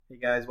Hey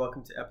guys,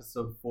 welcome to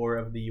episode 4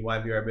 of the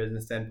YVR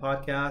Business Den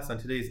podcast. On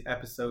today's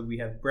episode, we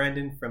have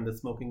Brandon from the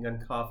Smoking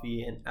Gun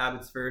Coffee in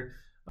Abbotsford.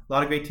 A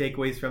lot of great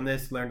takeaways from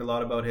this. Learned a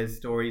lot about his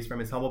stories from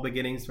his humble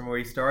beginnings from where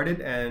he started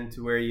and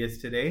to where he is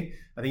today.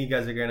 I think you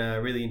guys are going to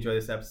really enjoy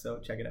this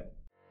episode. Check it out.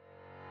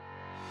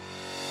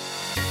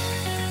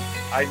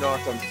 I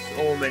knocked on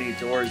so many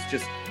doors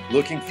just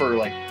looking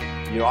for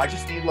I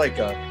just need like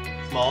a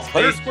Small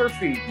 100 space. square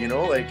feet,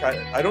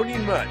 I don't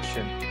need much.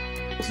 And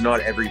it's not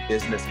every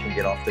business can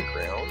get off the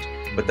ground,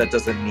 but that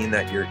doesn't mean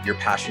that your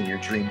passion, your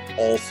dream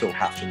also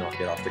have to not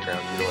get off the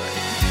ground. You know what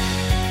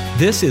I mean?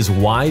 This is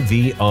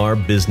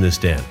YVR Business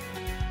Den,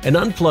 an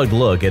unplugged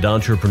look at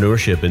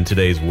entrepreneurship in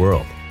today's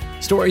world.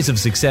 Stories of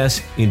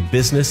success in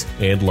business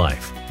and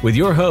life with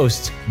your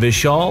hosts,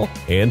 Vishal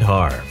and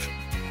Harv.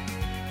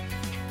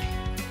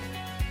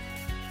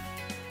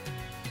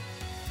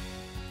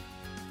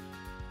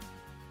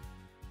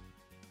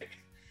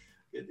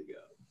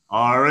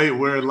 All right,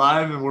 we're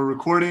live and we're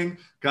recording.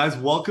 Guys,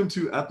 welcome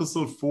to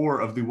episode 4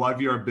 of the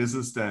YVR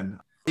Business Den.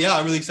 Yeah,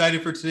 I'm really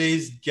excited for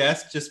today's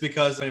guest just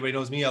because anybody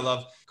knows me, I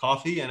love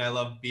coffee and I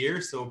love beer.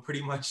 So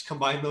pretty much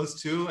combine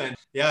those two. And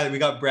yeah, we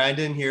got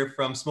Brandon here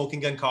from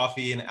Smoking Gun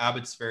Coffee in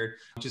Abbotsford,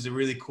 which is a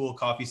really cool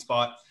coffee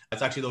spot.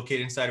 It's actually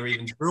located inside of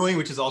Ravens Brewing,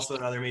 which is also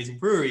another amazing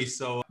brewery.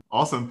 So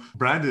Awesome.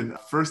 Brandon,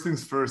 first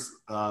things first,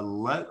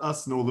 let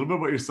us know a little bit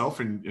about yourself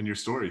and your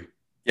story.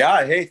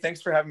 Yeah. Hey,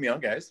 thanks for having me on,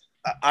 guys.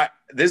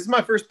 This is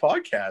my first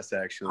podcast,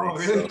 actually. Oh,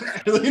 really?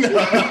 So.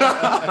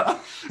 Really?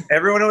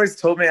 Everyone always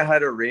told me I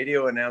had a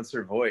radio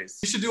announcer voice.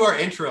 You should do our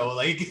intro.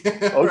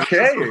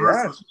 Okay.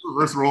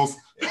 Reverse roles.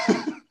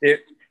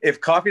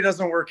 If coffee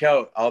doesn't work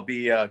out, I'll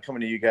be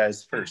coming to you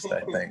guys first,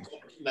 I think.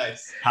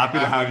 Nice. Happy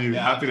to have you.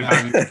 Yeah. Happy to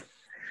have you.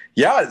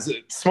 Yeah,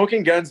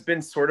 Smoking Gun's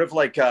been sort of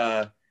like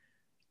a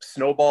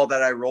snowball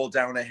that I rolled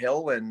down a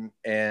hill, and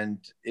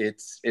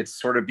it's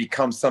sort of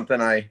become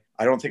something I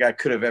don't think I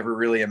could have ever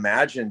really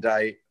imagined.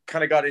 I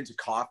kind of got into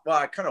coffee. Well,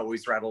 I kind of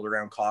always rattled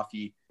around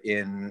coffee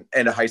in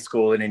end of high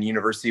school and in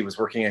university, was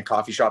working in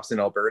coffee shops in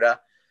Alberta.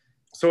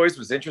 So always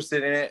was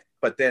interested in it.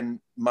 But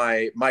then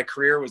my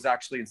career was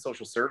actually in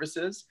social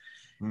services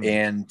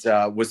and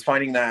was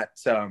finding that,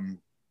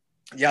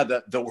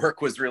 the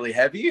work was really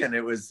heavy and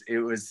it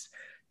was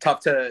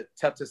tough to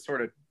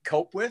sort of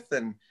cope with,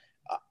 and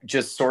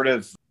just sort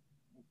of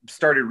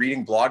started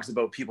reading blogs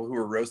about people who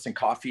were roasting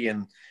coffee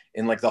in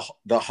like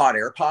the hot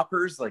air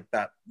poppers like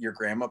that your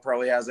grandma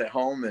probably has at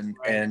home.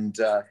 And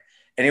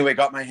anyway,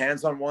 got my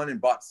hands on one and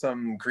bought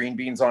some green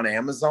beans on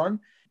Amazon.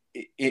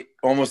 It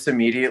almost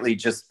immediately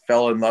just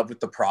fell in love with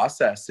the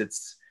process.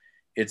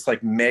 It's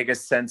like mega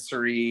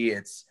sensory.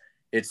 It's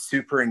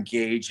super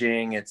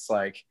engaging. It's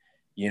like,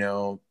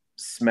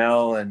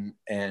 smell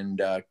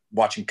and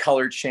watching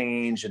color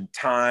change and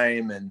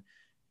time.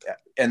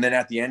 And then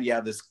at the end, you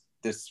have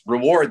this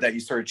reward that you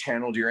sort of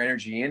channeled your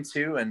energy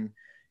into.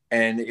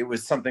 And it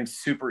was something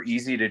super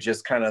easy to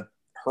just kind of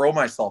hurl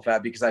myself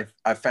at, because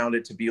I found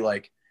it to be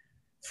like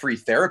free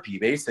therapy,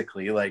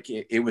 basically. Like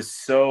it was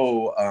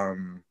so,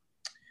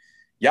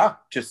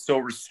 just so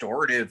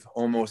restorative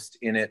almost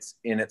in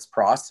its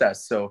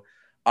process. So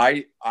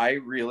I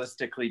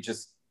realistically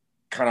just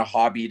kind of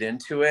hobbied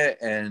into it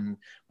and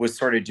was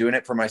sort of doing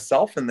it for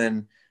myself. And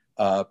then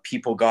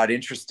people got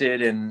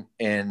interested and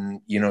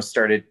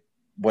started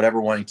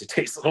wanting to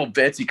taste little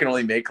bits. You can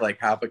only make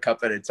like half a cup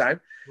at a time.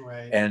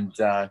 Right.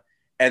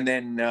 And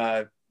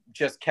then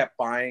just kept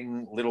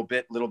buying little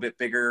bit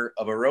bigger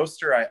of a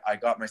roaster. I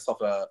got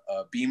myself a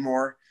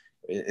Beemore.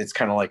 It's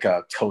kind of like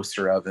a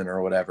toaster oven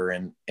or whatever,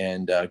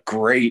 and a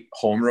great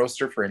home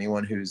roaster for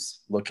anyone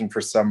who's looking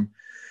for something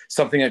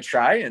to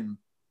try. And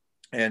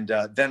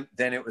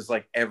then it was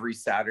like every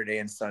Saturday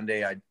and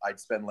Sunday I'd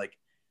spend like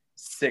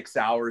 6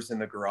 hours in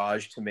the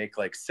garage to make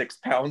like 6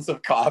 pounds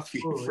of coffee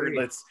for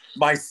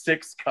my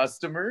 6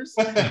 customers.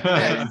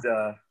 And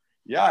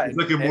It's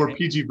like a more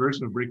PG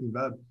version of Breaking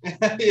Bad.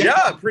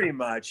 Yeah, pretty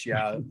much.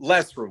 Yeah,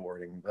 less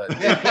rewarding, but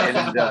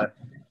I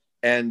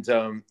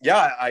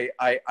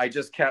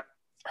just kept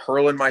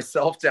hurling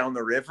myself down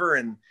the river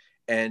and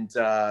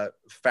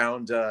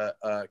found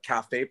a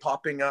cafe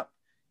popping up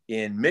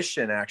in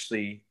Mission,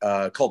 actually,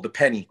 called The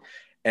Penny.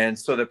 And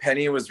so The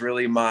Penny was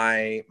really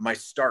my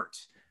start.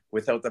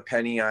 Without The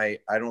Penny, I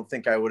don't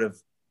think I would have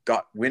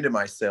got wind of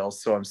my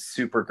sails. So I'm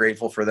super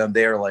grateful for them.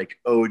 They are like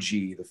OG,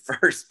 the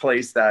first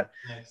place that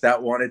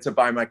wanted to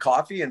buy my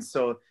coffee. And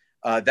so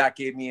that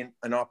gave me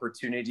an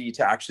opportunity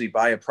to actually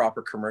buy a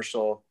proper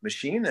commercial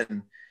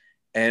machine.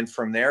 And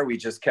from there, we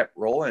just kept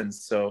rolling.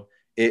 So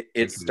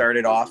it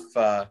started off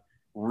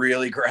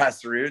really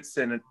grassroots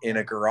in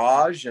a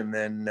garage. And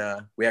then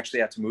we actually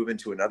had to move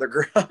into another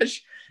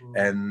garage.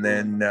 And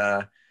then,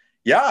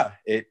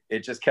 it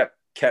just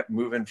kept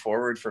moving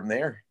forward from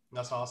there.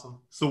 That's awesome.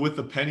 So with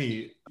The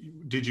Penny,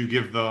 did you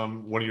give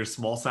them one of your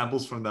small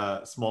samples from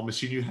that small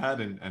machine you had?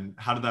 And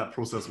how did that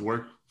process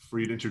work for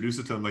you to introduce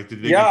it to them? Like,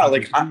 did they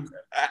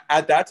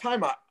at that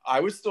time, I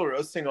was still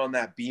roasting on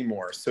that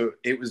Beemore. So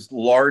it was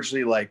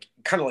largely like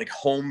kind of like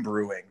home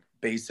brewing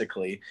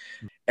basically.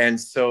 And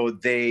so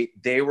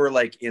they were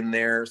like in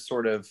their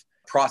sort of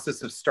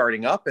process of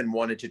starting up and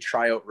wanted to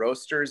try out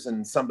roasters,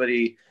 and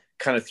somebody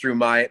kind of threw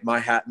my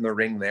hat in the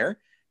ring there.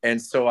 And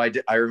so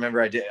I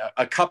remember I did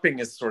a cupping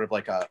is sort of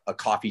like a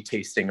coffee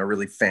tasting, a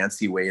really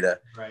fancy way to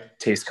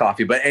taste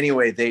coffee. But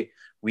anyway,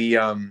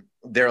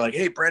 they're like,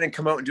 hey, Brandon,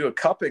 come out and do a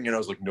cupping. And I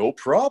was like, no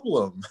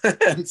problem.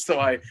 And so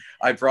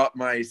I brought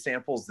my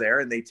samples there,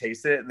 and they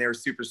tasted it, and they were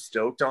super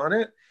stoked on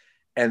it.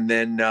 And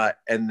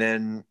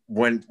then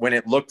when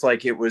it looked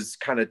like it was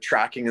kind of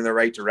tracking in the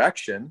right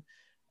direction,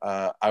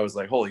 I was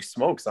like, holy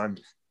smokes, I'm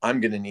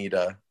going to need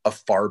a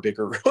far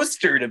bigger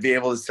roaster to be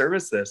able to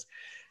service this.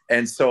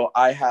 And so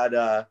I had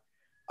a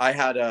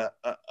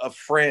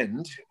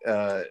friend,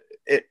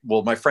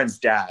 my friend's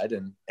dad,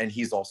 and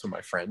he's also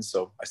my friend.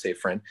 So I say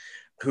friend,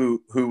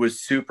 who was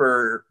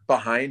super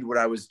behind what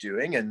I was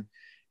doing, and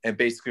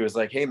basically was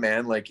like, hey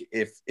man, like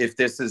if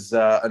this is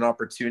an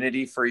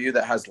opportunity for you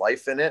that has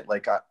life in it,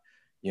 like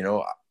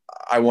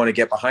I want to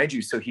get behind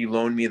you. So he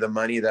loaned me the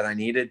money that I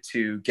needed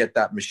to get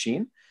that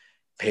machine,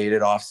 paid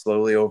it off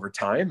slowly over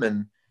time.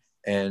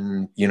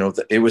 And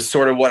it was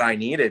sort of what I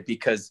needed,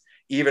 because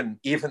even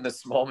the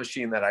small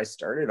machine that I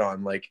started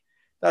on, like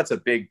it's a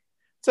big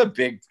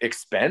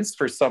expense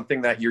for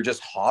something that you're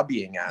just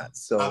hobbying at.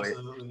 So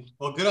absolutely.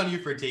 Well, good on you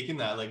for taking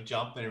that like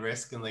jump and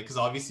risk, and like, because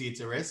obviously it's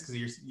a risk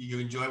because you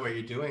enjoy what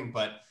you're doing,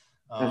 but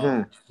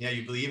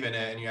you believe in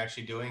it and you're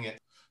actually doing it.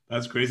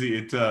 That's crazy.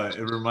 It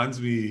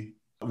reminds me,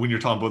 when you're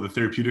talking about the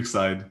therapeutic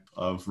side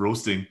of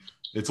roasting,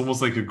 it's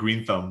almost like a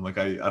green thumb. Like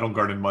I don't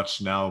garden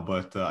much now,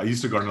 but I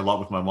used to garden a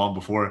lot with my mom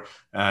before,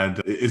 and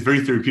it's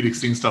very therapeutic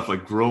seeing stuff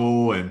like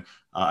grow. And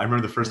I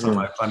remember the first time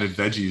I planted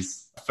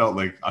veggies, I felt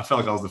like I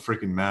was the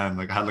freaking man.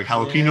 Like I had like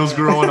jalapenos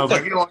growing. I was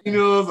like,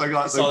 jalapenos. I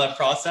got saw that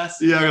process.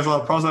 Yeah, I saw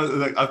that process.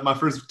 Like my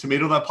first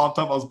tomato that popped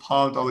up, I was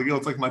pumped. I was like,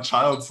 it's like my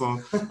child.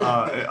 So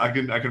I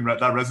can that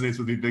resonates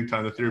with me big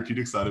time. The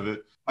therapeutic side of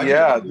it.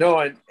 Yeah, no,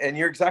 and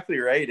you're exactly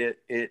right.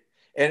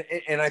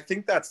 And I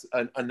think that's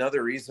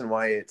another reason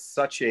why it's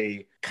such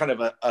a kind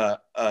of a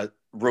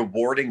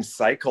rewarding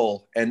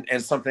cycle, and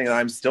something that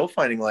I'm still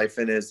finding life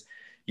in is,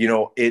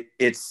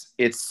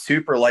 it's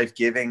super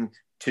life-giving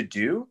to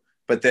do,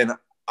 but then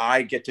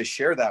I get to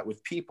share that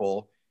with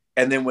people.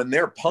 And then when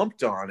they're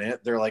pumped on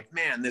it, they're like,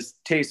 man, this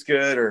tastes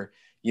good, or,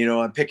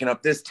 I'm picking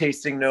up this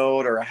tasting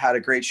note, or I had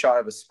a great shot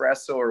of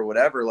espresso or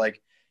whatever.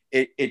 Like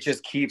it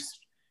just keeps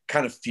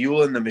kind of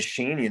fueling the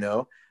machine,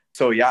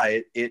 So yeah,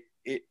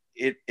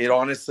 it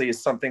honestly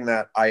is something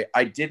that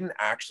I didn't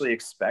actually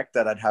expect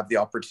that I'd have the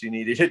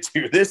opportunity to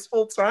do this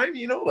full time,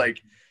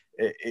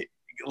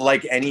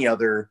 like any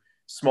other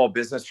small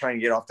business trying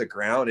to get off the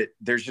ground.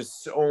 There's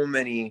just so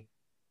many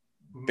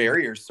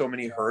barriers, so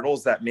many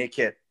hurdles that make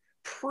it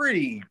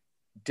pretty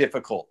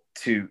difficult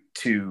to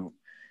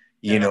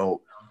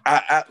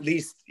at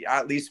least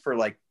for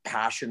like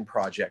passion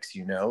projects,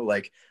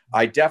 like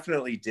I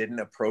definitely didn't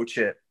approach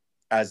it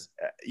as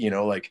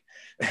like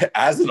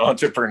as an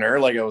entrepreneur,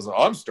 like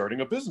I'm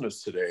starting a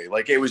business today.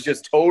 Like it was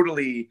just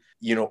totally,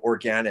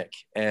 organic,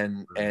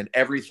 and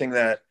everything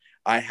that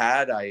I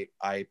had, I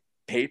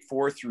paid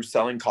for through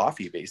selling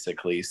coffee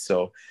basically.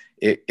 So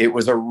it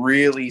was a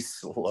really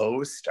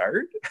slow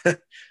start,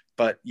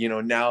 but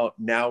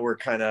now we're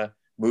kind of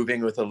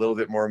moving with a little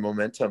bit more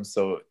momentum.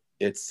 So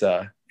it's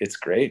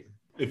great.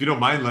 If you don't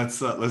mind, let's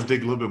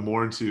dig a little bit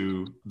more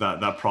into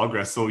that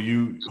progress. So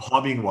you,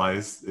 hobbying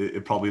wise,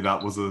 it probably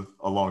that was a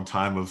long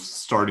time of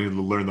starting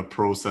to learn the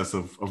process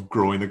of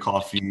growing the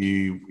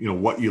coffee,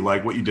 what you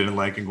like, what you didn't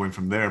like, and going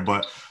from there.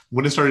 But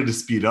when it started to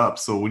speed up,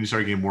 so when you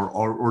started getting more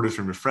orders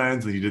from your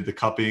friends and you did the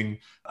cupping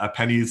at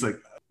Penny's,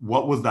 like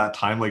what was that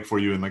time like for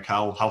you, and like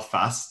how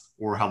fast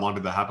or how long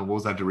did that happen? What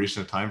was that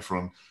duration of time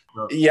from?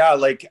 Yeah,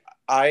 like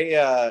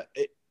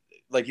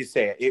like you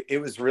say, it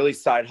was really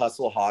side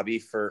hustle hobby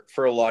for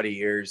a lot of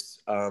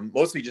years.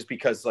 Mostly just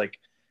because like,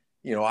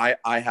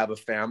 I have a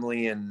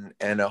family and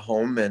a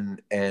home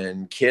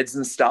and kids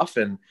and stuff.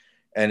 And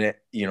it,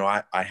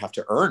 I have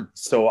to earn.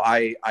 So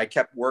I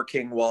kept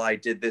working while I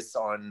did this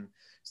on,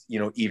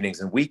 evenings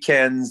and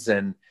weekends.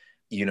 And,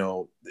 it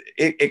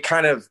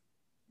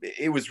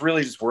was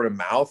really just word of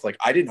mouth. Like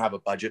I didn't have a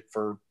budget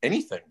for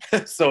anything.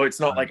 So it's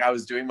not like I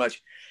was doing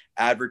much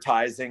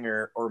advertising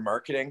or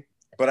marketing,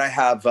 but I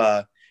have,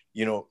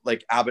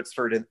 like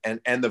Abbotsford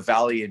and the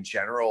Valley in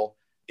general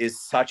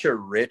is such a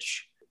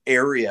rich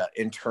area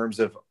in terms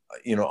of,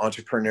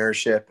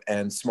 entrepreneurship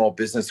and small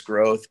business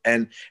growth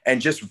and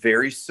just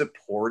very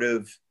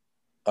supportive,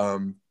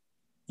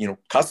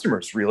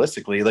 customers.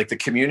 Realistically, like the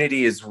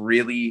community is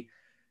really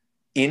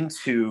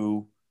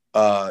into,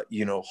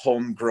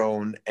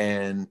 homegrown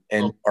and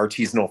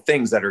artisanal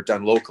things that are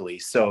done locally.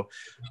 So,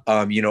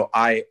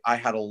 I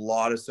had a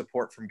lot of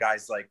support from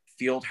guys like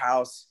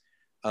Fieldhouse,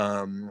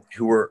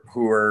 who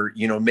were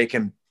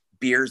making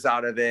beers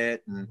out of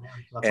it and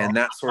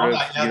that sort of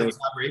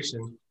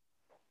collaboration.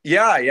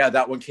 Yeah,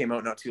 that one came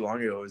out not too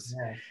long ago.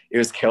 It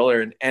was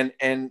killer, and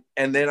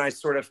then I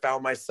sort of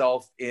found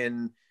myself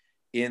in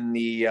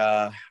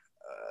the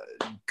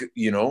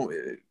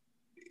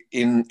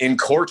in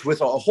court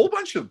with a whole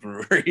bunch of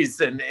breweries,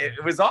 and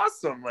it was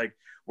awesome. Like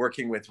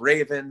working with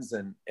Ravens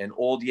and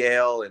Old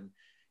Yale and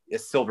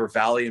Silver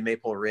Valley and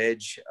Maple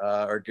Ridge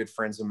are good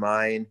friends of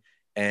mine,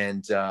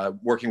 and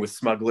working with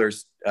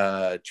Smugglers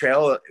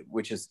Trail,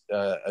 which is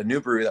a new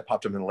brewery that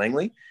popped up in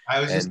Langley. I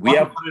was and just talking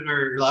about it in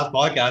our last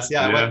podcast.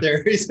 Yeah, I went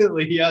there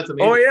recently. Yeah, it's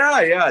amazing. Oh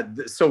yeah.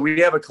 So we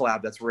have a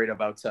collab that's right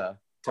about to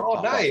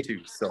pop nice. off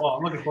too. So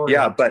I'm looking forward.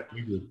 Yeah, to but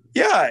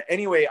yeah.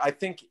 Anyway, I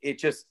think it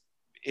just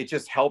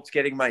helped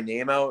getting my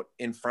name out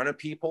in front of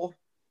people.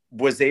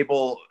 Was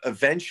able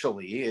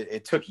eventually.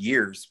 It took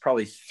years,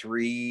 probably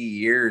 3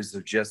 years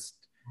of just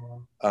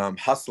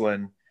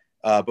hustling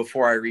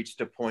before I reached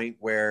a point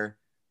where,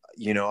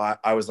 you know,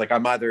 I was like, I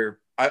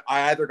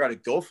either got to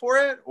go for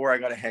it or I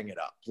got to hang it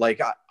up. Like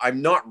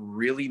I'm not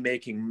really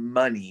making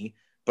money,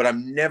 but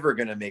I'm never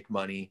going to make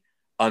money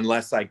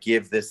unless I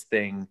give this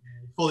thing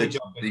fully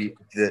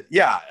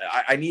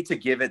I need to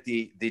give it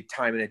the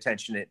time and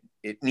attention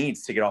it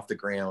needs to get off the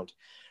ground.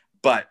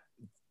 But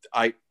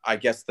I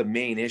guess the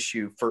main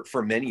issue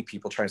for many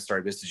people trying to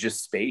start this is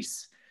just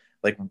space.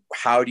 Like,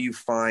 how do you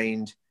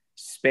find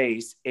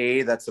space,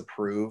 A, that's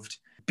approved,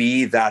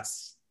 B,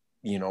 that's,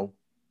 you know,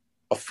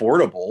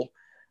 affordable,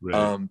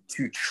 right,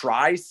 to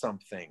try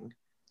something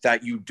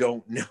that you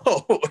don't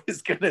know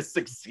is going to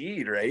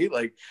succeed, right?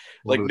 Like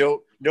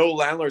no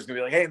landlord's going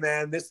to be like, hey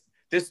man, this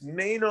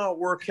may not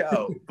work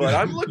out, but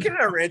I'm looking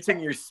at renting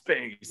your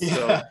space.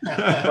 So,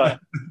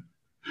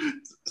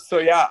 so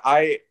yeah,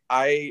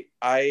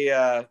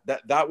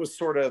 that was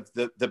sort of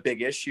the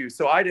big issue.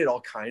 So I did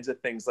all kinds of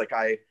things. Like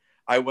I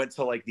went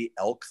to like the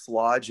Elks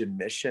Lodge in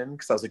Mission,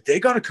 because I was like,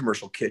 they got a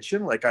commercial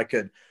kitchen. Like I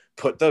could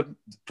put the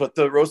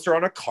roaster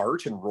on a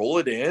cart and roll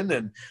it in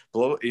and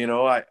blow. You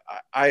know,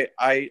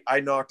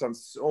 I knocked on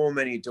so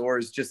many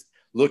doors just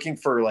looking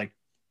for, like,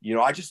 you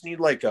know, I just need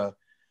like a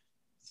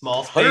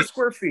small 100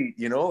 square feet.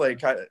 You know,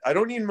 like I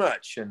don't need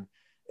much, and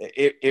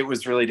it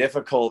was really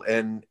difficult.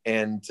 And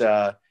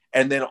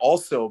then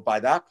also by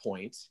that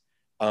point,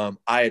 I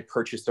had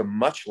purchased a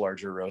much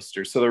larger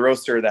roaster. So the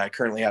roaster that I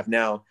currently have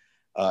now,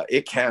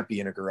 it can't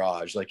be in a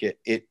garage. Like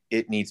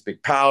it needs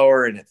big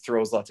power, and it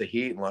throws lots of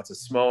heat and lots of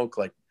smoke.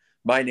 Like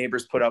my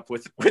neighbors put up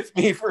with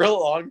me for a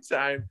long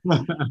time.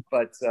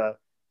 But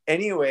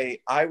anyway,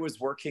 I was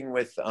working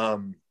with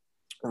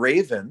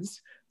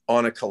Ravens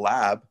on a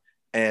collab,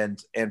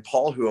 and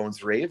Paul, who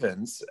owns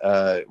Ravens,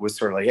 was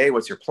sort of like, hey,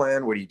 what's your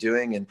plan? What are you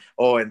doing?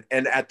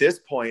 And at this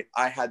point,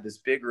 I had this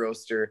big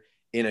roaster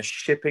in a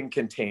shipping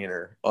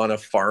container on a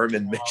farm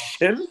in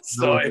Mission.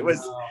 So it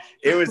was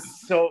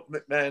so,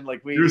 man,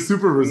 like you're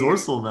super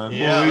resourceful, man.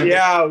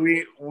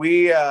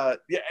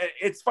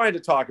 It's fine to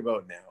talk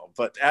about now,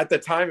 but at the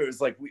time it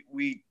was like,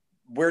 we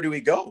where do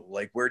we go?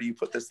 Like, where do you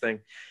put this thing?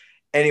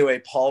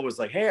 Anyway, Paul was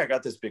like, hey, I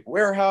got this big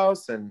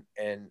warehouse and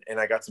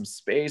I got some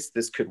space.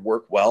 This could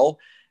work well.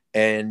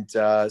 And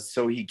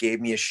so he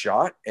gave me a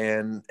shot,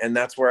 and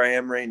that's where I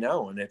am right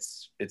now. And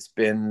it's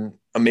been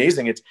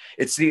amazing.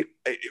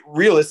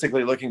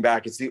 Realistically looking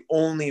back, it's the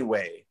only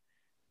way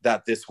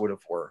that this would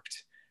have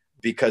worked,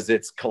 because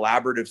it's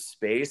collaborative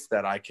space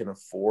that I can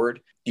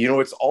afford. You know,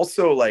 it's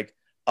also like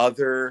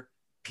other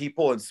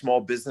people and small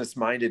business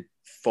minded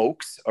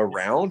folks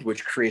around,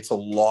 which creates a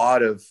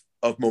lot of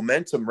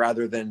momentum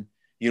rather than,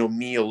 you know,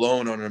 me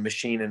alone on a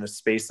machine in a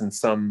space in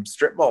some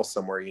strip mall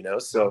somewhere, you know?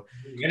 So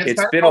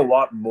it's been a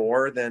lot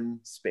more than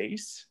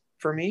space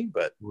for me,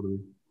 but.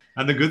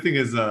 And the good thing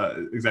is,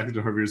 exactly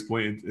to Javier's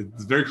point,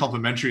 it's very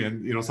complimentary.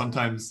 And, you know,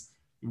 sometimes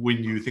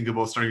when you think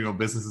about starting your own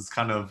business, it's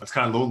kind of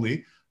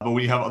lonely, but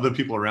when you have other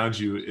people around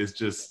you, it's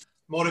just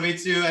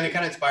motivates you, and it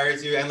kind of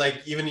inspires you. And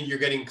like, even you're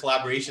getting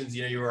collaborations,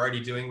 you know, you were already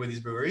doing with these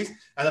breweries.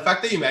 And the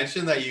fact that you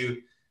mentioned that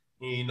you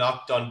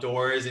knocked on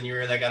doors and you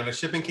were like out of a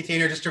shipping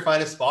container just to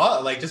find a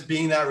spot, like just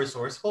being that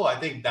resourceful, I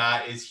think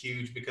that is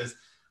huge, because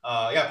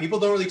people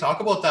don't really talk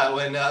about that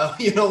when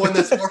when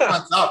the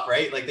storefront's up,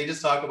 right? Like they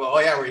just talk about, oh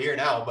yeah, we're here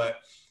now, but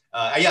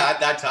at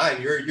that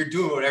time you're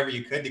doing whatever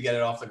you could to get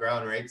it off the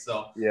ground, right?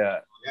 So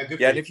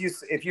and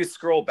if you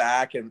scroll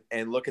back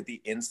and look at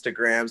the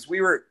Instagrams, we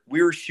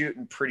were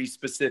shooting pretty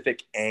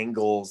specific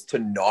angles to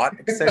not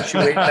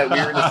accentuate that we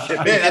were in the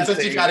shipping. That's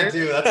what you gotta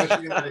do. That's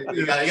what you gotta do.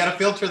 You gotta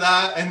filter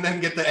that and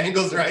then get the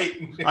angles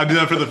right. I do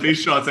that for the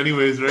face shots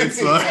anyways, right?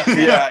 So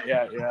yeah.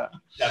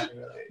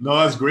 Definitely. No,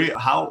 that's great.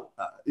 How,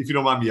 if you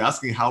don't mind me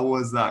asking, how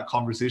was that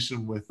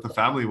conversation with the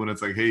family when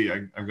it's like, hey,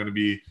 I'm going to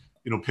be,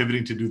 you know,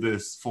 pivoting to do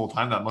this full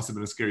time? That must have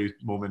been a scary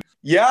moment.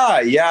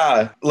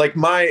 Yeah. Like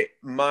my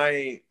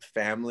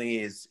family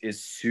is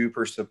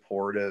super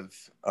supportive.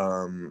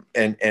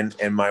 And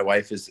my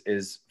wife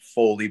is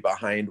fully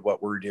behind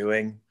what we're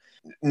doing.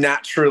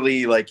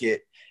 Naturally, like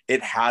it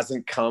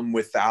hasn't come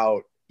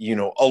without, you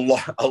know, a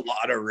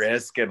lot of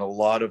risk and a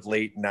lot of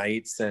late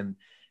nights. And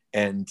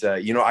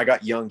you know, I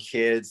got young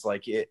kids.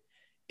 Like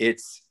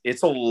it's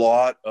a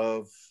lot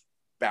of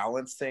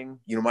balancing.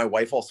 You know, my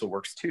wife also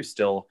works too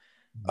still.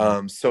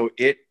 So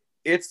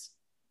it's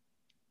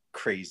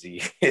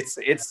crazy.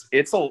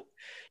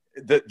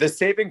 The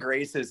saving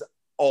grace is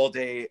all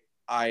day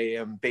I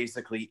am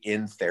basically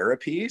in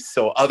therapy.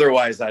 So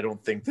otherwise, I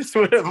don't think this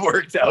would have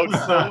worked out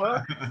so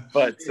well.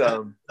 But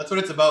that's what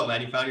it's about,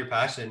 man. You found your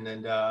passion,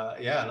 and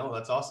yeah, no,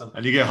 that's awesome.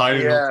 And you get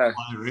hired,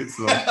 right?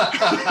 So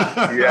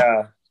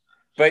yeah.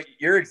 But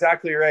you're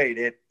exactly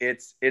right.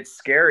 It's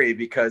scary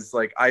because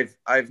like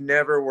I've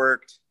never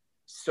worked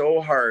so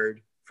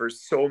hard for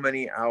so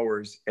many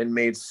hours and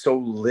made so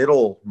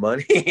little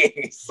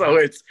money. So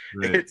it's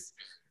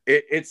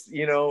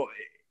you know,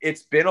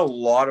 it's been a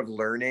lot of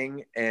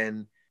learning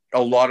and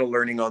a lot of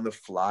learning on the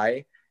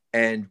fly.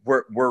 And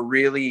we're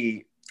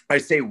really, I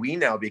say we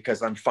now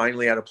because I'm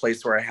finally at a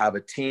place where I have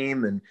a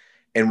team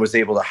and was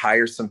able to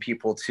hire some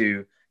people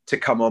to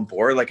come on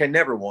board. Like I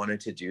never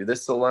wanted to do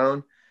this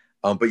alone.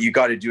 But you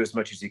got to do as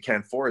much as you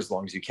can for as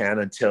long as you can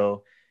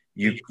until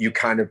you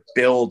kind of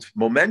build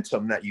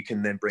momentum that you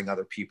can then bring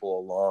other people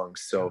along.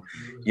 So,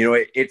 you know,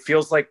 it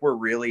feels like we're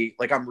really,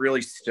 like, I'm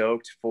really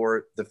stoked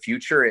for the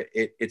future.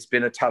 It's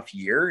been a tough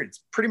year. It's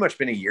pretty much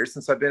been a year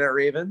since I've been at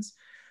Ravens,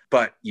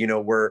 but you know,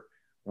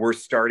 we're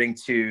starting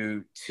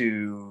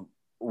to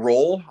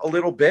roll a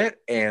little bit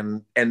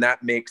and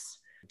that makes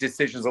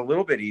decisions a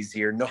little bit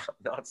easier.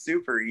 Not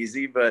super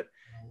easy, but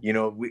you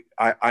know,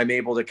 I'm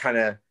able to kind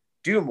of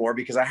do more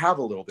because I have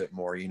a little bit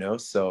more, you know.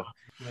 So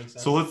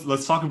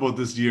let's talk about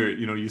this year.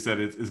 You know, you said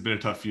it's been a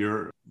tough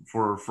year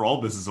for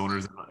all business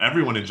owners,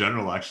 everyone in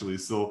general, actually.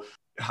 So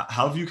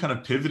how have you kind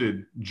of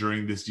pivoted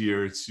during this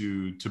year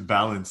to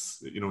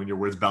balance? You know, in your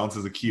words, balance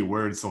is a key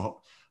word.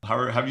 So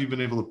how have you been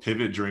able to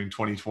pivot during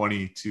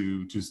 2020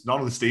 to not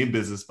only stay in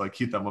business but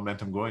keep that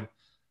momentum going?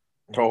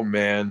 Oh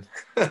man,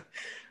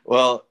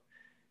 well,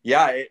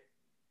 yeah,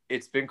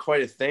 it's been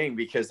quite a thing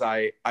because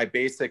I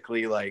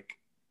basically like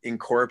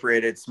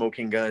incorporated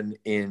Smoking Gun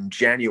in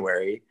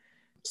January.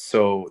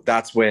 So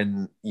that's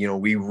when, you know,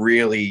 we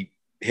really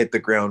hit the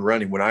ground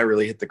running, when I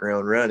really hit the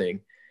ground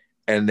running.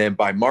 And then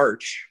by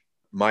March,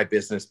 my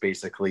business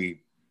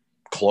basically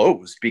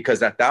closed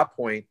because at that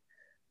point,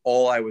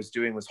 all I was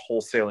doing was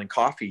wholesaling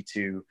coffee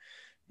to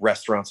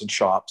restaurants and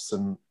shops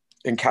and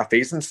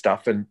cafes and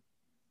stuff.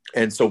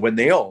 And so when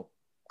they all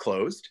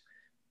closed,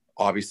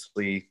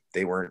 obviously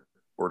they weren't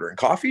ordering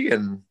coffee,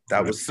 and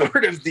that was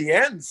sort of the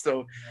end.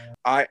 So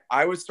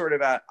I was sort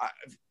of at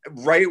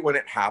right when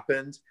it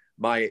happened,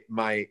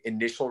 my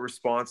initial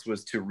response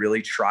was to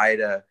really try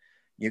to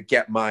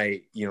get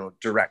my, you know,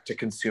 direct to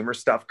consumer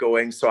stuff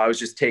going. So I was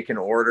just taking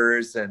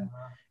orders and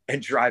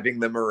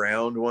driving them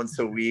around once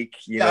a week,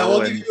 you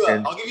know.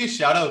 I'll give you a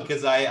shout out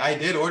because I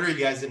did order you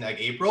guys in like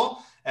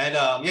April. And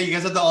you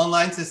guys had the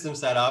online system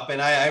set up,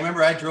 and I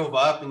remember I drove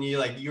up, and you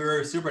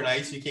were super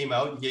nice. You came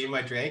out, you gave me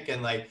my drink,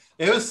 and like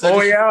it was such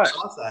a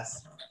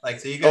process. Like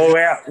so, you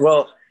guys.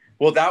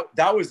 Well,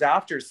 that was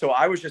after. So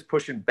I was just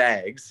pushing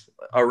bags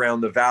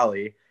around the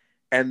valley,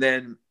 and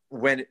then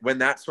when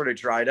that sort of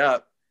dried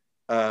up,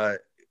 I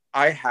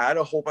had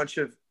a whole bunch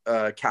of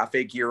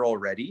cafe gear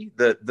already.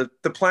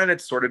 The plan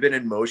had sort of been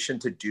in motion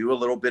to do a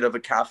little bit of a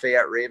cafe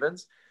at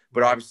Ravens,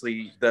 but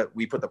obviously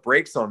we put the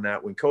brakes on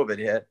that when COVID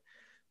hit.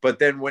 But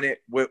then when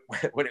it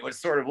was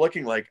sort of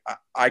looking like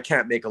I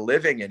can't make a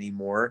living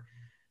anymore,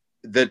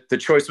 the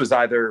choice was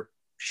either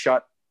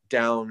shut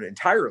down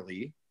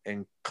entirely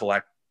and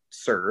collect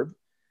CERB,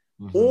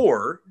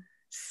 or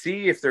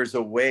see if there's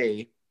a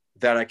way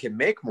that I can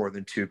make more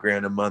than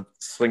 $2,000 a month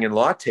slinging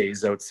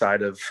lattes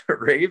outside of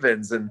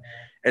Ravens. And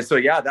so,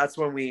 yeah, that's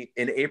when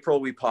in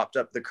April, we popped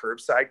up the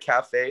curbside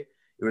cafe.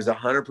 It was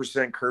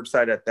 100%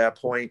 curbside at that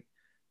point.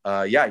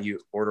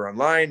 You order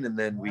online and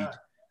then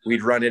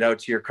we'd run it out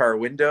to your car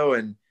window.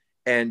 And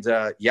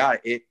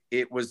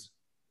it was,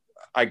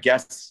 I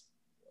guess,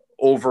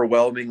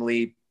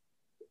 overwhelmingly,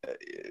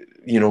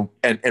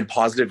 and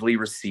positively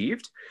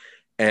received.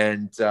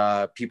 And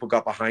people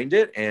got behind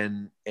it.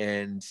 And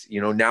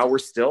now we're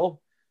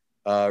still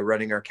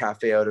running our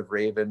cafe out of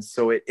Ravens.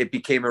 So it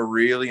became a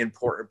really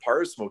important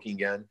part of Smoking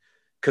Gun,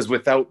 because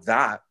without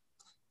that,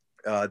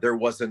 there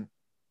wasn't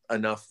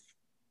enough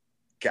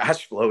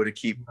cash flow to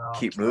keep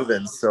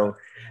moving. So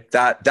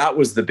that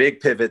was the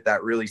big pivot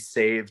that really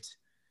saved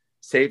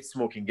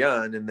Smoking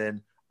Gun. And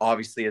then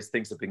obviously as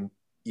things have been,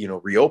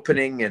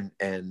 reopening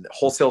and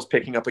wholesale's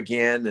picking up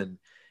again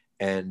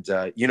and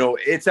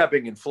it's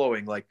ebbing and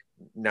flowing. Like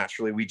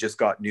naturally we just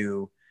got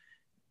new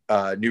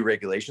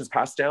regulations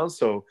passed down.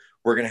 So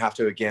we're going to have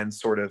to again,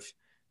 sort of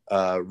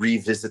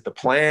revisit the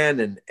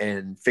plan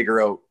and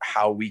figure out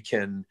how we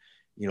can,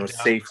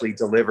 safely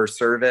deliver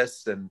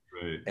service and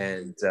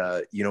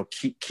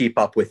keep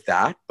up with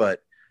that.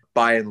 But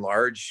by and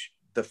large,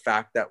 the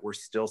fact that we're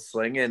still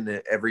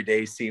slinging every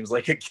day seems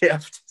like a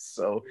gift.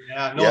 So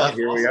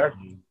here we are.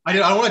 I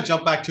don't want to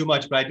jump back too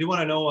much, but I do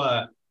want to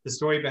know the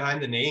story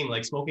behind the name.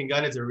 Like Smoking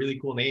Gun is a really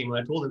cool name.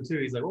 When I told him too,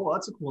 he's like, "Oh,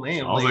 that's a cool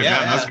name." I was like,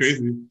 yeah, that's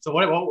crazy. So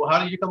how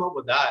did you come up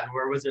with that? And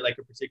where was there like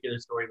a particular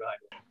story behind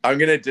it? I'm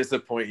going to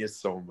disappoint you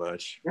so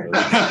much.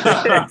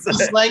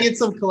 Slanging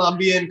some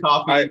Colombian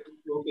coffee.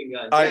 Smoking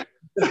Gun.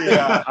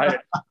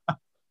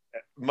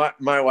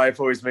 my wife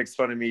always makes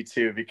fun of me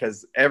too,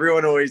 because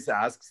everyone always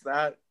asks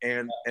that.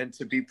 And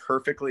to be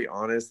perfectly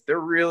honest, there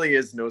really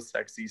is no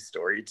sexy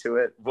story to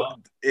it.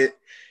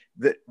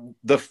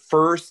 The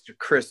first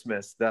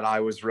Christmas that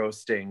I was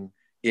roasting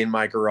in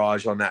my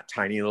garage on that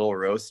tiny little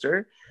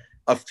roaster,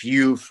 a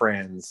few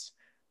friends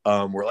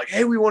were like,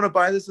 "Hey, we want to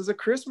buy this as a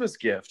Christmas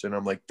gift." And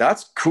I'm like,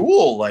 "That's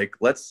cool. Like,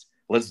 let's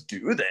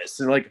do this."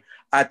 And like,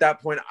 at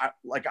that point,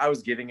 I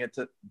was giving it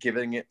to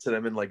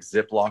them in like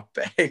Ziploc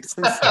bags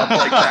and stuff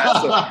like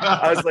that. So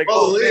I was like,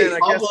 "Oh man,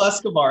 I guess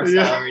Escobar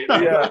style."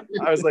 Yeah.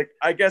 I was like,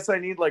 "I guess I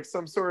need like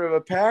some sort of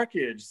a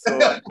package." So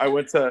I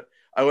went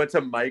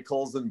to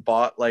Michael's and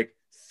bought like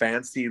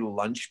fancy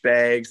lunch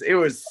bags. It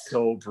was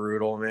so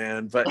brutal,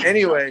 man. But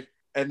anyway,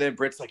 and then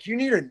Britt's like, "You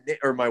need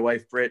or my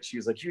wife Britt, she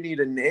was like, "You need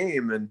a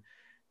name."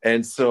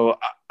 And so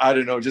I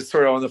don't know, just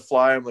sort of on the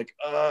fly, I'm like,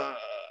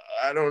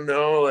 I don't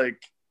know,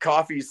 like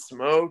Coffee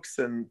Smokes,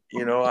 and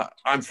you know,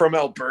 I'm from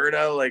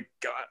Alberta, like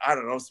I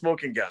don't know,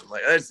 Smoking Gun,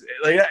 like that's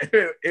like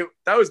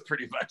that was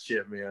pretty much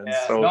it, man.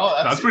 Yeah, so no,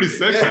 that's pretty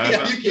sick, man.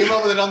 Yeah, you came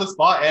up with it on the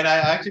spot, and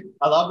I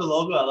love the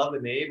logo, I love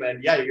the name,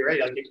 and yeah, you're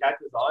right, like it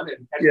catches on,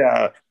 and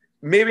yeah,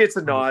 maybe it's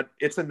a nod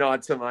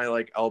to my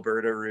like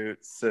Alberta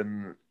roots,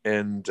 and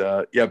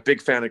yeah,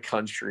 big fan of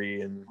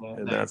country and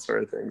that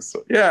sort of thing.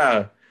 So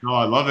yeah. No,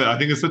 I love it. I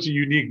think it's such a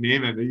unique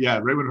name, and yeah,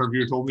 right when her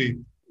viewer told me,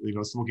 you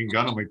know, Smoking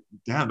Gun, I'm like,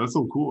 damn, that's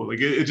so cool. Like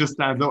it just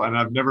stands out, and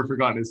I've never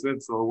forgotten it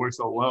since, so it works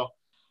out well.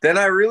 Then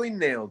I really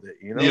nailed it,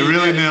 you know. You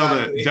really nailed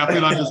it. Definitely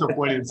not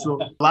disappointed. So,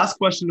 last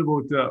question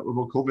about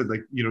COVID.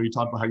 Like, you know, you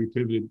talked about how you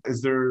pivoted. Is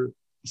there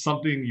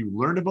something you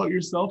learned about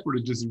yourself, or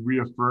to just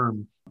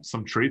reaffirm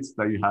some traits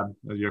that you had?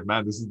 That you're,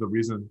 man, this is the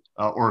reason,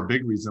 or a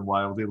big reason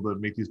why I was able to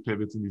make these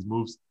pivots and these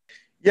moves.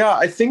 Yeah,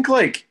 I think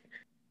like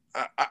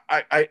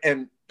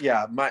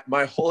yeah,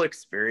 my whole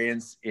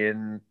experience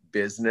in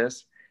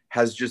business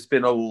has just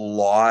been a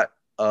lot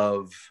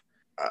of,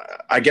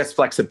 I guess,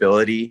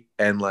 flexibility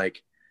and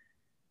like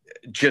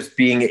just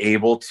being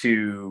able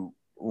to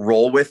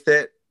roll with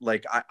it.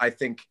 Like, I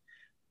think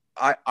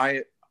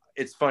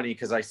it's funny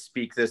because I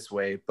speak this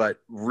way, but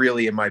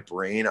really in my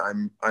brain,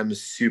 I'm a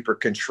super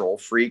control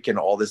freak, and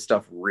all this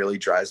stuff really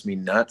drives me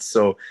nuts.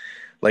 So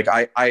like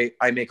I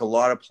make a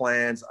lot of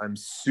plans. I'm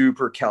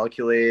super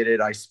calculated.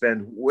 I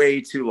spend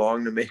way too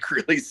long to make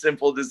really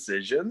simple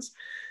decisions.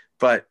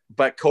 But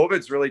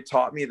COVID's really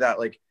taught me that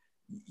like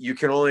you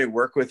can only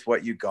work with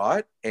what you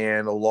got,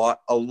 and a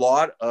lot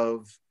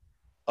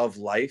of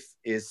life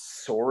is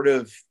sort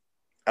of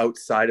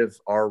outside of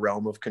our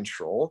realm of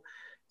control.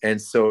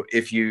 And so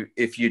if you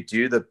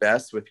do the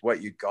best with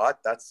what you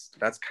got, that's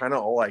kind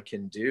of all I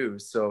can do.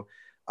 So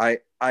and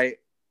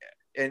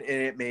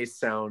it may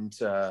sound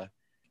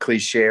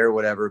cliche or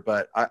whatever,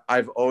 but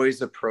I've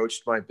always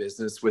approached my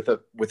business with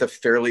a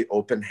fairly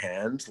open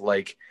hand.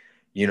 Like,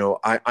 you know,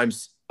 I'm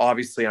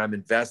obviously I'm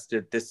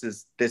invested. This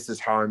is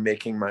how I'm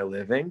making my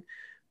living.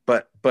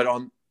 But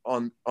on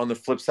the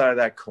flip side of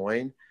that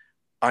coin,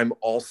 I'm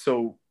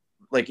also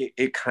like,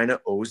 it kind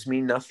of owes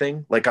me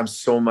nothing. Like, I'm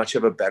so much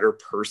of a better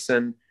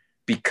person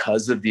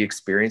because of the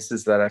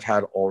experiences that I've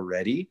had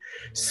already.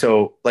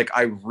 So like,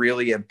 I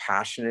really am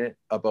passionate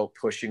about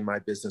pushing my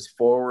business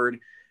forward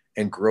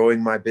and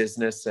growing my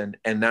business. And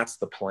that's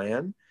the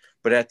plan.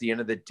 But at the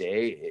end of the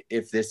day,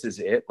 if this is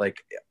it,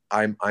 like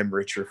I'm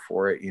richer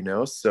for it, you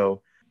know?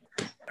 So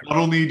not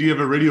only do you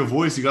have a radio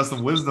voice, you got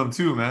some wisdom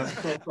too, man.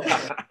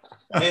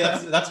 Hey,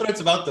 that's what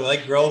it's about though,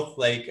 like growth,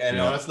 like, and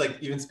honestly, like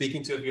even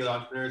speaking to a few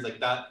entrepreneurs, like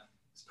that's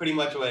pretty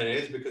much what it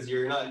is, because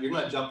you're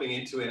not jumping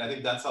into it. I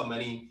think that's how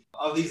many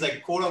of these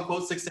like quote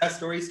unquote success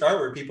stories start,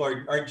 where people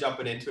aren't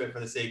jumping into it for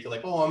the sake of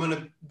like, oh, I'm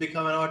gonna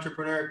become an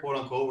entrepreneur, quote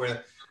unquote,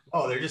 where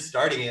they're just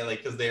starting it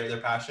like because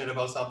they're passionate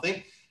about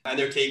something and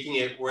they're taking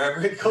it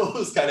wherever it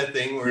goes, kind of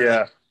thing, where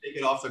like, take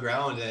it off the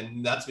ground,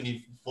 and that's when you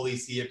fully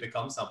see it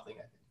become something,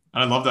 I think.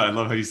 I love that. I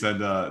love how you said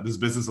this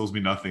business owes me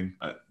nothing.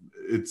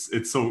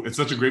 It's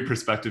such a great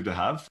perspective to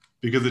have,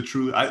 because it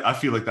truly, I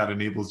feel like that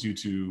enables you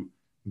to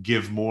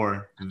give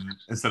more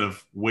instead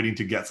of waiting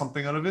to get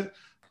something out of it.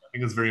 I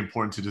think it's very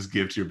important to just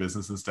give to your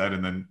business instead,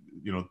 and then,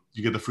 you know,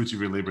 you get the fruits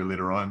of your labor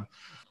later on.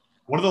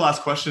 One of the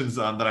last questions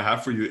that I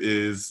have for you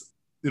is,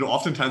 you know,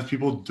 oftentimes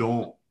people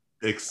don't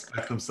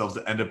expect themselves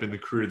to end up in the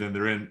career that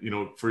they're in. You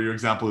know, for your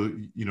example,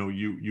 you know,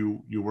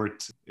 you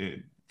worked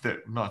in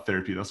not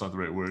therapy, that's not the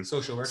right word.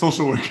 Social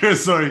worker.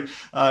 Sorry.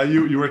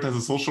 You worked as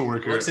a social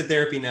worker. Works at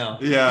therapy now.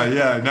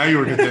 Yeah. Now you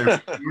work at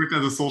therapy. You worked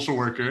as a social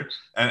worker,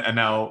 and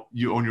now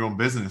you own your own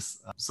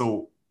business.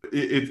 So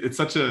it's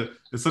such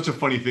a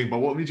funny thing. But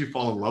what made you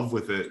fall in love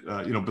with it?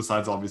 You know,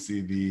 besides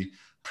obviously the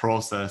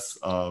process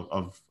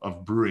of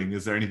brewing,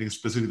 is there anything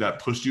specific that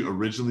pushed you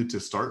originally to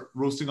start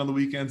roasting on the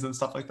weekends and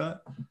stuff like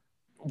that?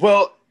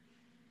 Well,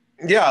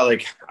 yeah,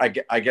 like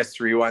I guess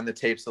to rewind the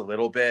tapes a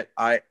little bit,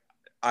 I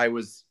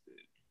was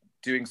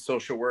doing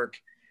social work,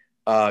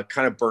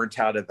 kind of burnt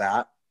out of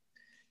that.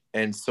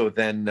 And so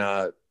then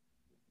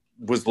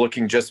was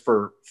looking just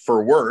for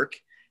work,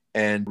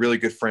 and really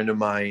good friend of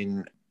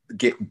mine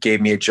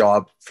gave me a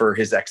job for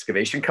his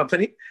excavation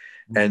company.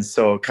 Mm-hmm. And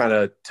so kind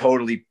of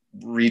totally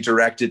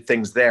redirected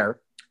things there.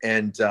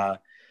 And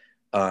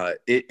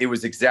it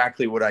was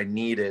exactly what I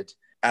needed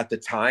at the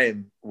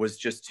time, was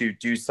just to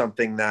do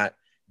something that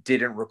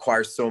didn't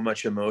require so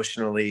much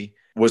emotionally,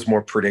 was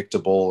more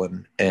predictable,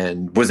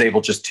 and was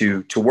able just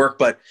to work.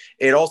 But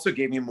it also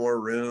gave me more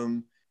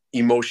room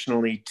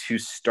emotionally to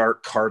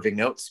start carving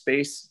out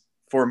space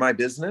for my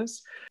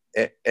business.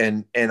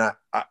 And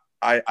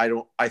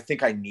I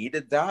think I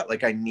needed that.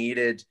 Like, I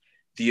needed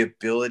the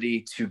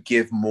ability to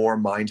give more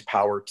mind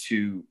power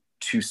to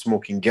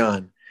Smoking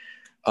Gun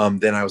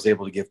than I was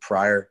able to give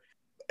prior.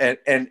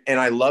 And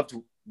I loved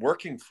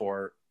working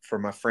for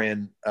my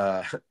friend,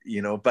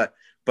 you know, but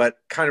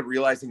kind of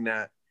realizing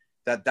that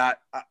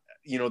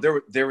you know,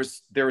 there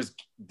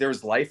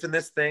was life in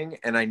this thing,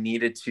 and I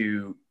needed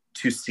to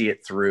see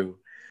it through.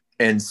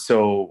 And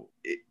so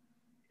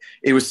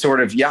it was sort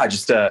of,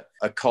 just a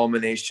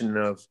culmination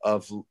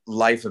of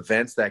life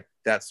events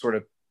that sort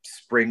of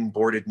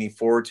springboarded me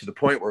forward to the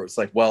point where it was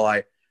like, well,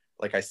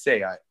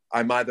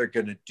 I'm either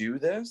going to do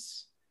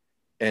this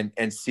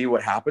and see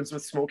what happens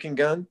with Smoking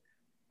Gun,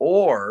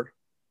 or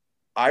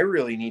I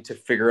really need to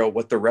figure out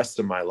what the rest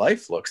of my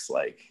life looks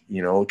like,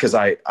 you know, because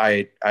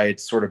I had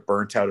sort of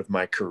burnt out of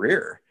my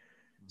career.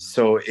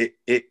 So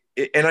it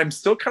and I'm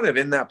still kind of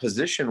in that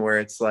position where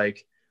it's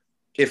like,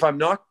 if I'm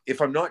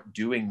not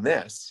doing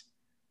this,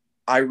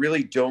 I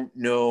really don't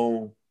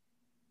know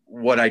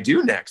what I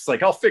do next.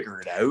 Like, I'll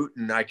figure it out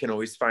and I can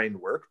always find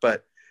work,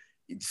 but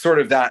sort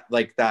of that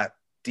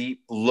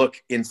deep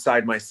look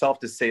inside myself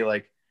to say,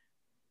 like,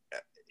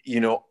 you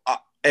know,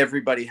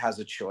 everybody has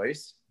a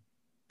choice,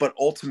 but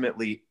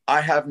ultimately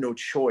I have no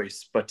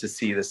choice but to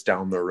see this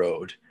down the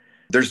road.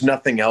 There's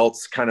nothing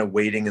else kind of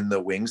waiting in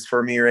the wings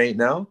for me right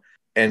now.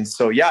 And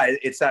so,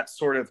 it's that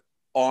sort of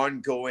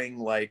ongoing,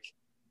 like,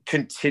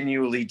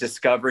 continually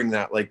discovering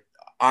that, like,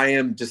 I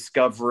am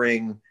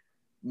discovering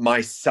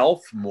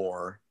myself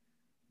more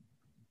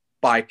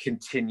by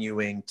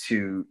continuing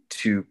to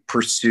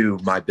pursue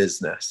my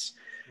business.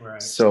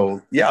 Right.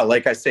 So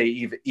like I say,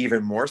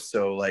 even more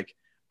so, like,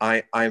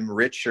 I'm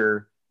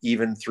richer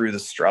even through the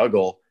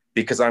struggle,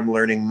 because I'm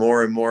learning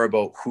more and more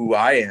about who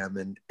I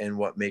am and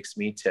what makes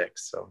me tick.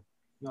 So.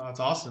 No,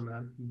 that's awesome,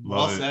 man.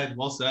 Love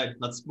Well said.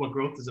 That's what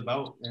growth is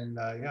about. And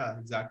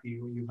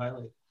exactly what you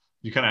highlight.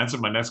 You kind of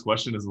answered my next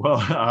question as well.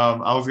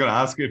 I was going to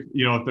ask if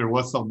there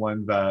was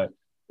someone that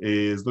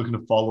is looking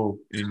to follow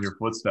in your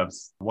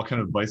footsteps, what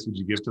kind of advice would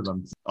you give to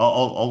them?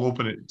 I'll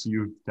open it to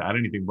you to add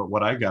anything, but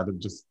what I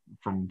gathered just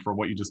from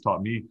what you just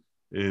taught me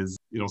is,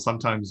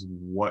 sometimes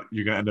what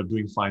you're going to end up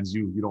doing finds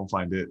you don't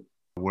find it.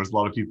 Whereas a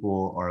lot of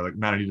people are like,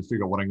 man, I need to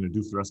figure out what I'm going to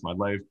do for the rest of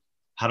my life.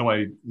 How do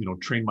I,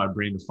 train my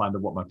brain to find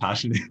out what my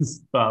passion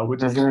is?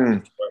 Which is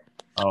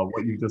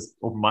what you just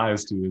opened my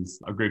eyes to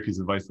is a great piece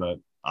of advice that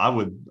I'm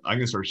going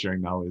to start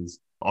sharing now. Is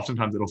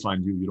oftentimes it'll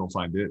find you don't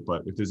find it.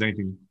 But if there's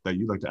anything that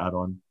you'd like to add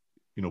on,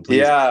 please.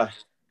 Yeah.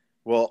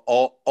 Well,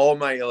 all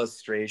my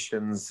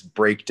illustrations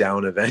break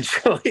down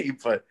eventually,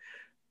 but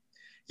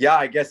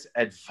I guess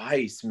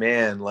advice,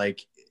 man,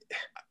 like,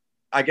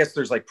 I guess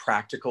there's like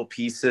practical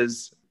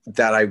pieces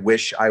that I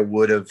wish I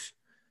would have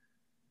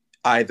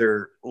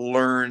either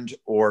learned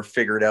or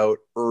figured out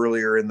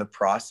earlier in the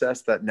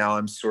process, that now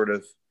I'm sort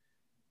of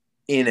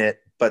in it,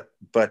 but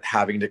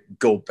having to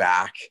go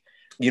back,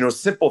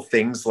 simple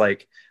things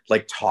like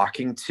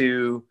talking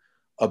to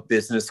a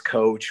business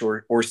coach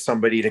or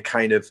somebody to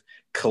kind of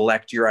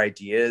collect your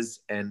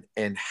ideas and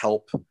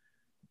help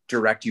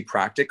direct you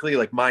practically.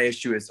 Like, my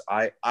issue is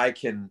I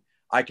can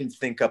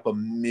think up a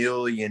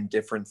million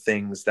different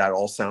things that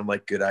all sound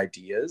like good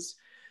ideas,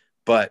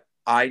 but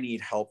I need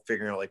help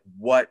figuring out, like,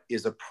 what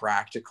is a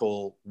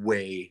practical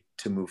way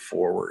to move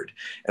forward.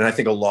 And I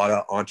think a lot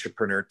of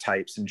entrepreneur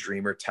types and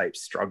dreamer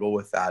types struggle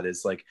with that.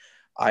 Is like,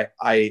 I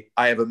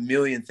have a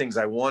million things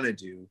I want to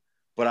do,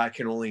 but I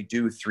can only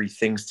do 3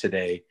 things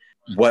today.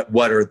 What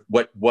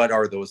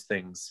are those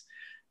things?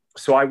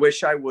 So I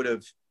wish I would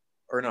have,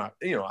 or not,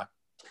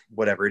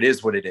 whatever, it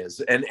is what it is.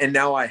 And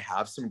now I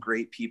have some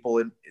great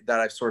people that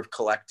I've sort of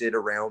collected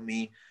around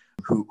me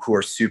who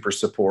are super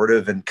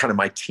supportive, and kind of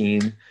my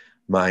team,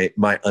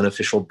 my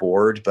unofficial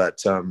board.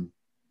 But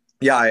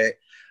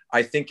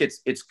I think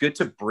it's good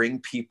to bring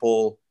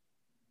people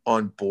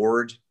on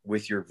board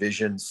with your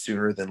vision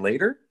sooner than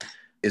later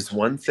is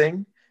one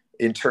thing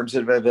in terms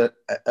of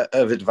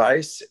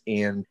advice.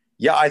 And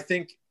I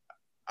think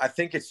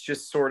it's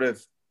just sort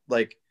of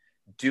like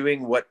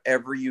doing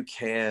whatever you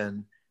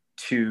can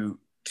to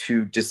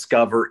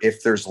discover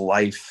if there's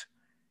life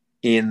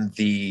in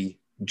the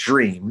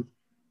dream,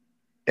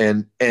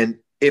 and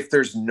if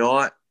there's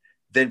not,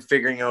 then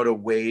figuring out a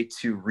way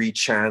to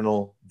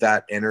rechannel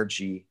that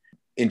energy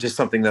into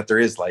something that there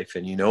is life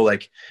in.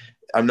 Like,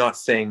 I'm not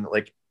saying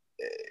like,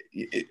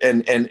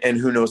 and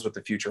who knows what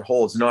the future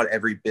holds. Not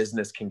every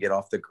business can get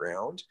off the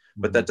ground,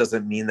 but that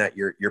doesn't mean that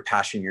your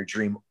passion, your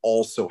dream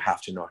also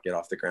have to not get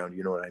off the ground.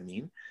 You know what I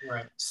mean?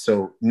 Right.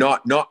 So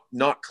not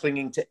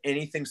clinging to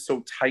anything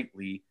so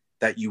tightly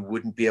that you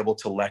wouldn't be able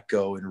to let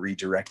go and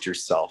redirect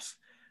yourself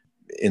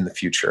in the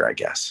future, I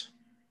guess.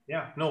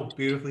 Yeah, no,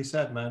 beautifully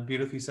said, man.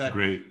 Beautifully said.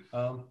 Great.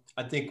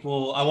 I think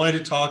I wanted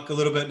to talk a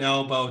little bit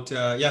now about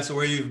so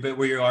where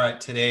you are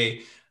at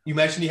today. You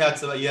mentioned you had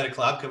a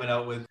collab coming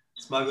out with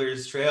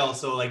Smuggler's Trail.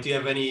 So like, do you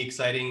have any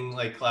exciting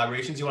like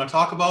collaborations you want to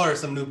talk about, or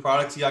some new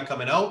products you got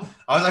coming out?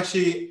 I was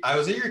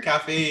at your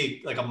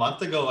cafe like a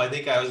month ago. I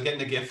think I was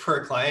getting a gift for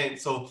a client.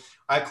 So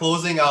at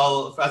closing,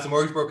 as a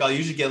mortgage broker, I'll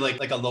usually get like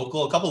a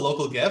couple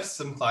local gifts,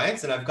 some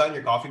clients, and I've gotten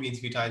your coffee beans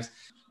a few times.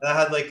 And I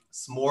had like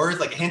s'mores,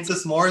 like hints of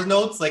s'mores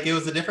notes. Like it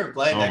was a different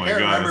blend. Oh I can't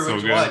remember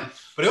which one,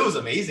 but it was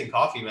amazing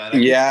coffee, man.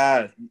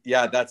 Yeah,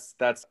 that's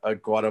a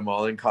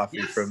Guatemalan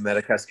coffee from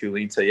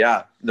Medicasculinta.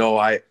 Yeah,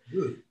 no,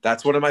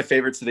 that's one of my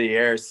favorites of the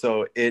year.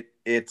 So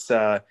it's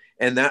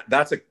and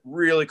that's a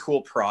really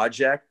cool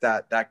project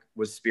that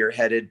was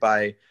spearheaded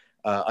by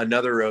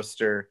another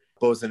roaster,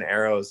 Bows and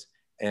Arrows,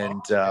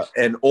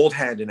 and Old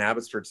Hand in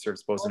Abbotsford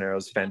serves Bows and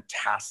Arrows.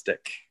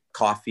 Fantastic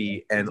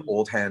coffee, and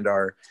Old Hand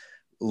are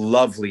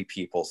lovely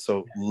people,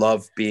 so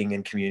love being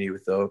in community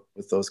with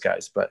those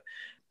guys. But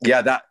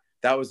yeah,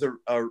 that was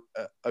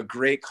a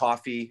great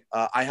coffee.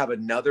 I have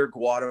another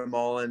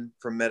Guatemalan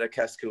from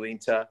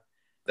Medicasculinta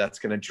that's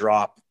going to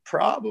drop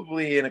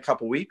probably in a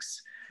couple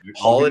weeks.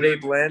 Holiday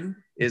Blend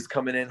is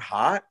coming in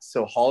hot,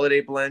 so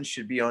Holiday Blend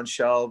should be on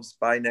shelves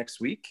by next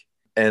week.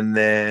 And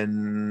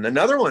then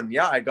another one,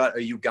 I got a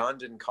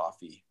Ugandan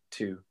coffee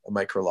too, a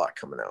micro lot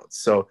coming out.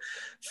 So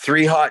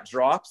 3 hot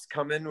drops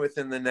coming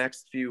within the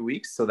next few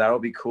weeks. So that'll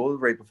be cool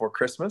right before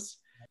Christmas.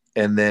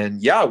 And then,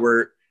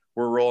 we're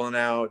rolling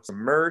out some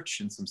merch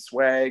and some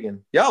swag,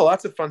 and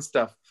lots of fun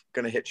stuff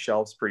going to hit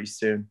shelves pretty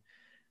soon.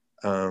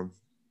 Love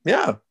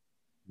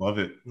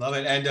it.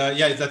 And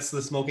that's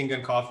the Smoking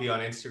Gun Coffee on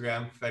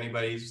Instagram, if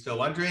anybody's still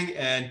wondering.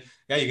 And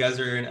you guys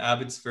are in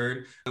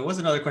Abbotsford. There was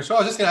another question. I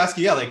was just going to ask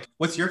you, like,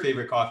 what's your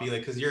favorite coffee?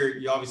 Like, because you're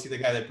obviously the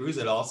guy that brews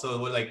it all. So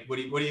what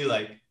do you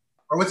like?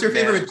 Or what's your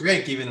favorite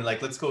drink even?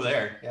 Like, let's go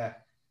there. Yeah.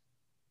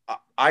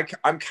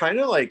 I'm kind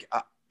of like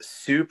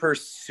super,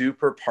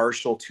 super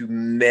partial to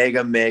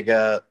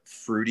mega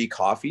fruity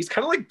coffees.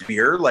 Kind of like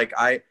beer. Like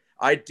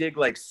I dig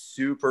like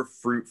super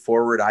fruit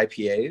forward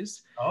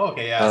IPAs. Oh,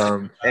 okay.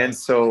 Yeah. And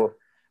so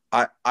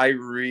I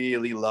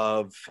really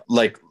love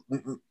like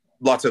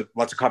lots of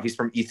coffees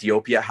from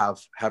Ethiopia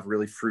have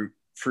really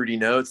fruity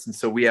notes. And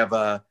so we have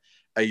a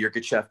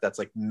Yirgacheffe that's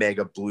like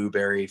mega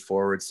blueberry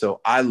forward. So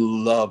I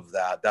love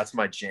that. That's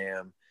my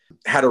jam.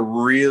 Had a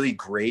really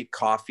great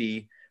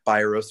coffee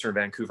by a roaster in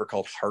Vancouver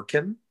called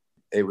Harkin.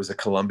 It was a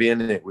Colombian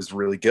and it was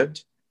really good.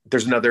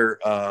 There's another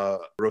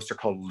roaster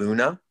called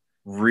Luna.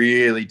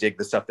 Really dig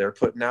the stuff they're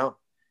putting out.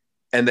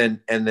 And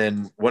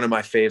then one of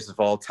my faves of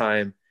all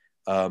time,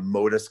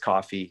 Modus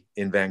Coffee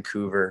in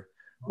Vancouver.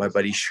 My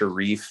buddy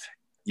Sharif.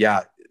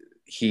 Yeah,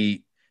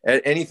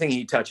 anything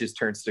he touches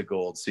turns to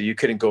gold. So you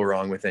couldn't go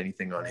wrong with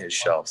anything on his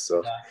shelf.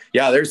 So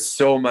there's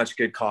so much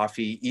good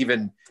coffee,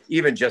 even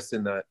just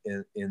in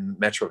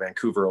Metro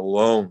Vancouver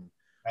alone.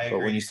 But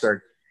when you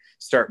start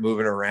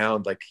moving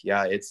around, like,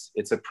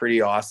 it's a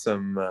pretty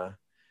awesome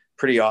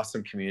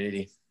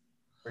community.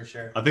 For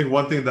sure. I think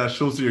one thing that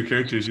shows through your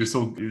character is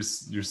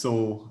you're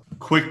so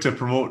quick to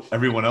promote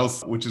everyone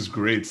else, which is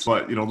great.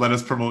 But let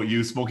us promote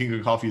you. Smoking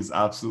Gun Coffee is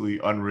absolutely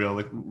unreal.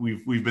 Like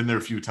we've been there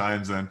a few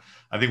times, and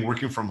I think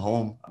working from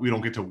home, we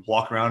don't get to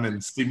walk around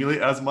and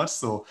stimulate as much.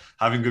 So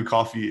having good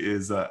coffee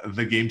is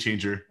the game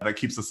changer that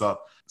keeps us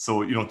up.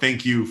 So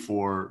thank you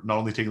for not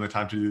only taking the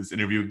time to do this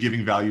interview,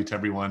 giving value to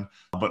everyone,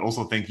 but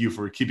also thank you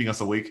for keeping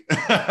us awake.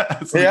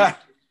 It's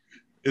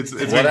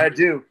what I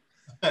do.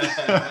 No,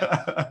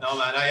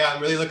 man. I'm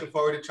really looking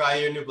forward to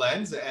trying your new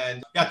blends.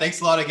 And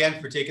thanks a lot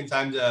again for taking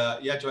time to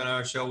join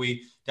our show.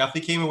 We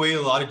definitely came away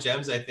with a lot of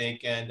gems, I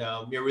think. And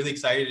we're really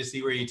excited to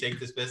see where you take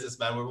this business,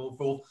 man.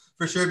 We'll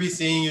for sure be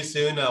seeing you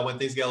soon when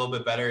things get a little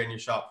bit better in your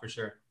shop, for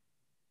sure.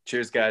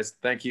 Cheers, guys.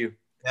 Thank you.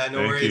 Yeah, no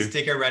worries.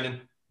 Take care,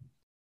 Brendan.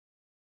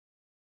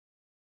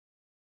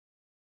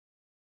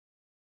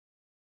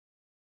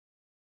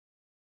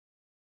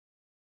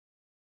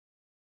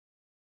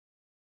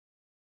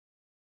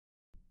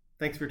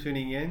 Thanks for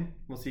tuning in.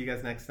 We'll see you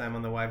guys next time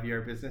on the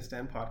YVR Business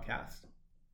Den podcast.